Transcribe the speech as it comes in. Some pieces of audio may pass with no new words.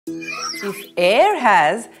If air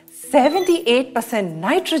has 78%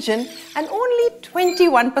 nitrogen and only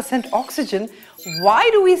 21% oxygen, why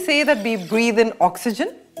do we say that we breathe in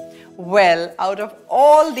oxygen? Well, out of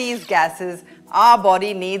all these gases, our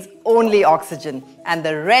body needs only oxygen and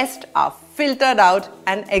the rest are filtered out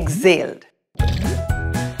and exhaled.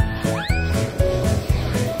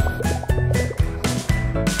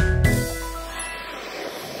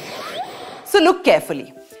 So look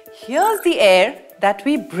carefully. Here's the air that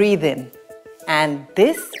we breathe in and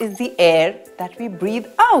this is the air that we breathe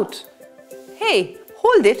out. Hey,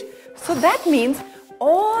 hold it. So that means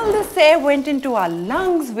all this air went into our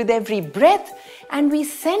lungs with every breath and we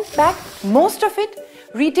sent back most of it,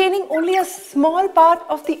 retaining only a small part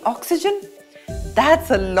of the oxygen.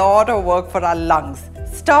 That's a lot of work for our lungs.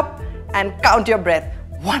 Stop and count your breath.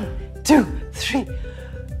 1, 2, 3.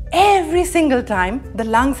 Every single time the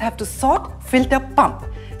lungs have to sort, filter, pump.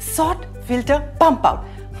 Sort, filter, pump out.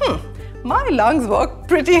 My lungs work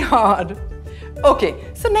pretty hard.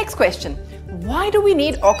 Okay, so next question. Why do we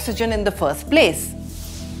need oxygen in the first place?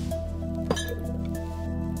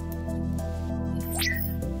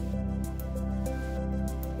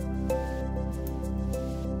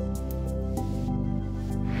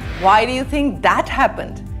 Why do you think that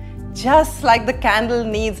happened? Just like the candle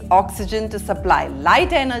needs oxygen to supply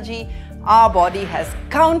light energy, our body has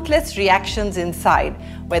countless reactions inside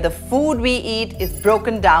where the food we eat is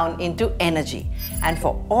broken down into energy. And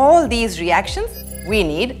for all these reactions, we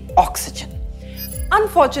need oxygen.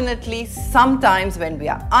 Unfortunately, sometimes when we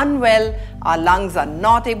are unwell, our lungs are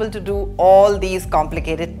not able to do all these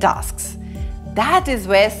complicated tasks. That is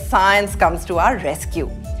where science comes to our rescue.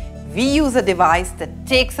 We use a device that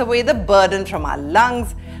takes away the burden from our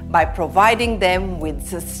lungs by providing them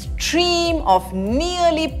with a stream of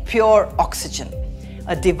nearly pure oxygen.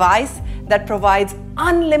 A device that provides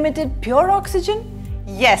unlimited pure oxygen?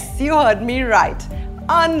 Yes, you heard me right.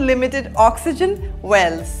 Unlimited oxygen?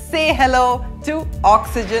 Well, say hello to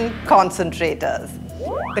oxygen concentrators.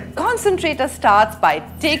 The concentrator starts by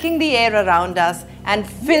taking the air around us and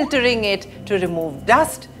filtering it to remove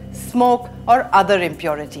dust, smoke or other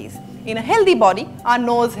impurities. In a healthy body, our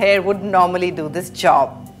nose hair would normally do this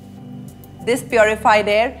job. This purified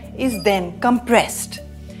air is then compressed.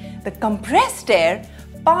 The compressed air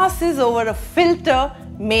passes over a filter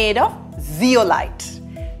made of zeolite.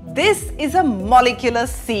 This is a molecular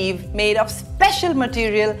sieve made of special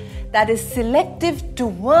material that is selective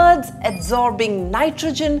towards absorbing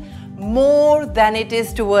nitrogen more than it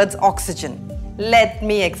is towards oxygen. Let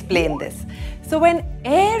me explain this. So when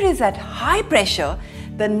air is at high pressure,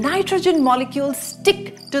 the nitrogen molecules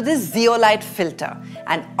stick to this zeolite filter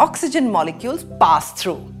and oxygen molecules pass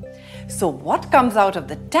through. So what comes out of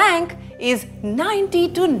the tank is 90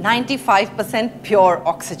 to 95% pure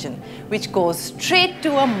oxygen, which goes straight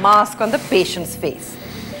to a mask on the patient's face.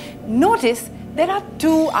 Notice there are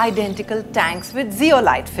two identical tanks with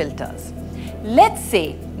zeolite filters. Let's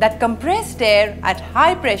say that compressed air at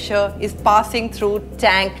high pressure is passing through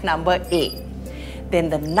tank number A. Then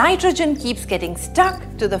the nitrogen keeps getting stuck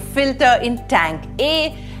to the filter in tank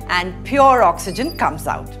A and pure oxygen comes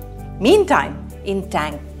out. Meantime, in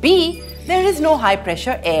tank B, there is no high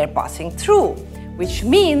pressure air passing through, which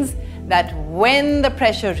means that when the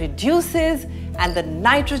pressure reduces and the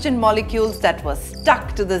nitrogen molecules that were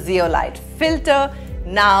stuck to the zeolite filter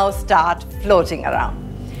now start floating around.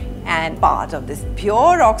 And part of this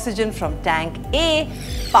pure oxygen from tank A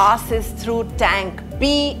passes through tank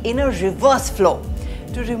B in a reverse flow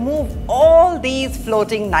to remove all these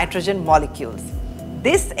floating nitrogen molecules.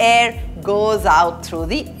 This air goes out through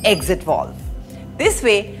the exit valve. This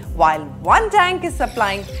way, while one tank is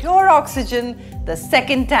supplying pure oxygen, the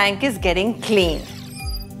second tank is getting clean.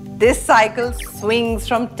 This cycle swings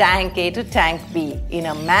from tank A to tank B in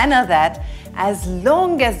a manner that, as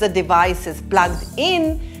long as the device is plugged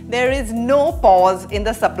in, there is no pause in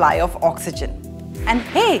the supply of oxygen. And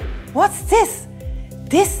hey, what's this?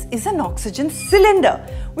 This is an oxygen cylinder,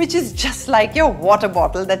 which is just like your water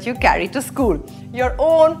bottle that you carry to school. Your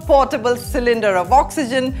own portable cylinder of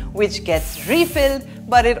oxygen, which gets refilled,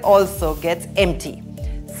 but it also gets empty.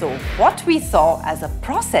 So what we saw as a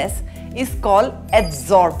process is called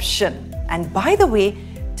adsorption. And by the way,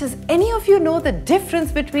 does any of you know the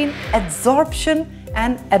difference between adsorption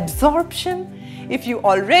and absorption? If you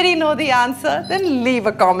already know the answer, then leave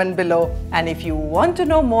a comment below. And if you want to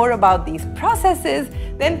know more about these processes,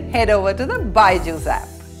 then head over to the BYJU'S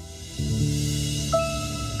app.